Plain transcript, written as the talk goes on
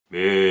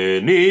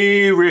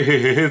Mini Review.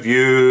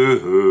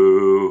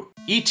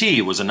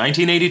 E.T. was a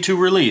 1982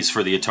 release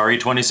for the Atari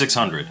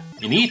 2600.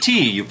 In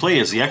E.T., you play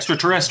as the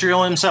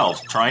extraterrestrial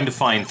himself, trying to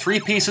find 3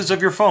 pieces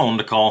of your phone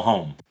to call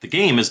home. The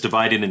game is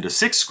divided into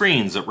 6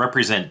 screens that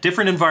represent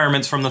different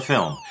environments from the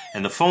film,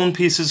 and the phone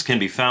pieces can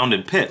be found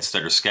in pits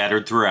that are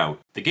scattered throughout.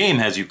 The game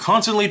has you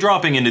constantly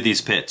dropping into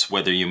these pits,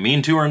 whether you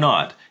mean to or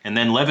not, and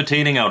then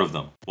levitating out of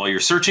them. While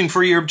you're searching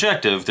for your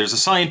objective, there's a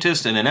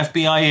scientist and an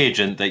FBI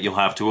agent that you'll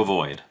have to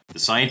avoid. The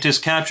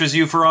scientist captures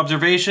you for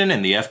observation,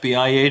 and the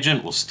FBI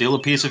agent will steal a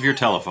piece of your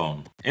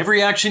telephone.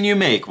 Every action you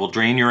make will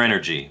drain your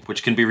energy,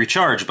 which can be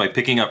recharged by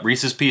picking up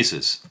Reese's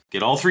Pieces.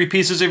 Get all 3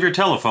 pieces of your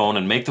telephone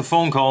and make the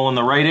phone call in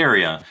the right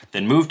area,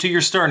 then move to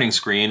your starting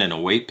screen and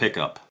await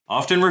pickup.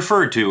 Often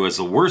referred to as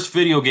the worst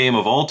video game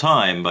of all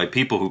time by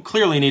people who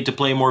clearly need to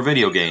play more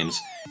video games,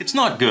 it's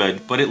not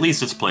good, but at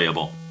least it's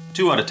playable.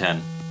 2 out of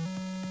 10.